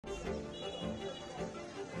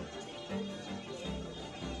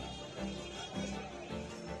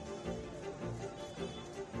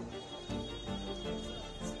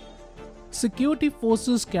Security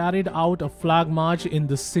forces carried out a flag march in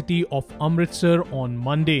the city of Amritsar on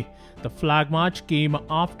Monday. The flag march came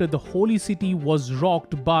after the holy city was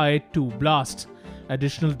rocked by two blasts.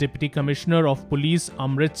 Additional Deputy Commissioner of Police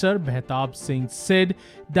Amritsar Mehtab Singh said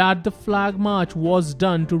that the flag march was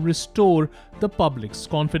done to restore the public's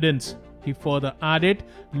confidence. He further added,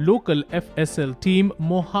 local FSL team,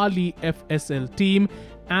 Mohali FSL team,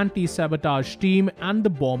 anti-sabotage team and the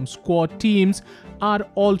bomb squad teams are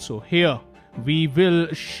also here. We will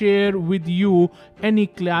share with you any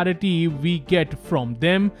clarity we get from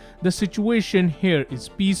them. The situation here is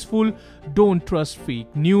peaceful. Don't trust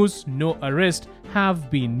fake news. No arrests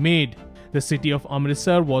have been made. The city of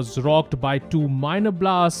Amritsar was rocked by two minor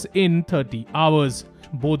blasts in 30 hours.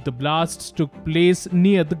 Both the blasts took place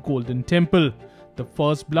near the Golden Temple. The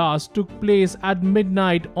first blast took place at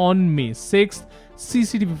midnight on May 6th.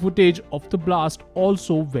 CCTV footage of the blast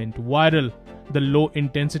also went viral. The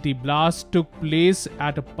low-intensity blast took place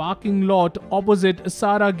at a parking lot opposite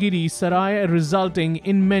Saragiri Sarai, resulting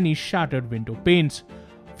in many shattered window panes.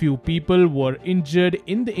 Few people were injured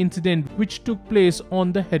in the incident, which took place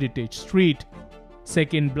on the Heritage Street.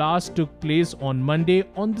 Second blast took place on Monday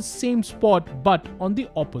on the same spot but on the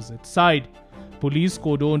opposite side. Police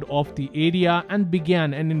cordoned off the area and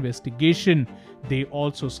began an investigation. They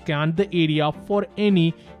also scanned the area for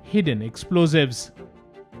any hidden explosives.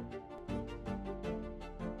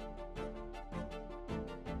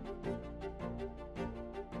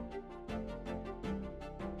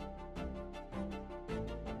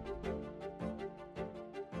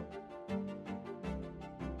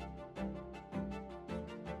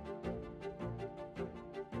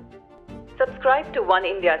 Subscribe to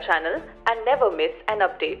Oneindia channel and never miss an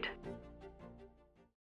update.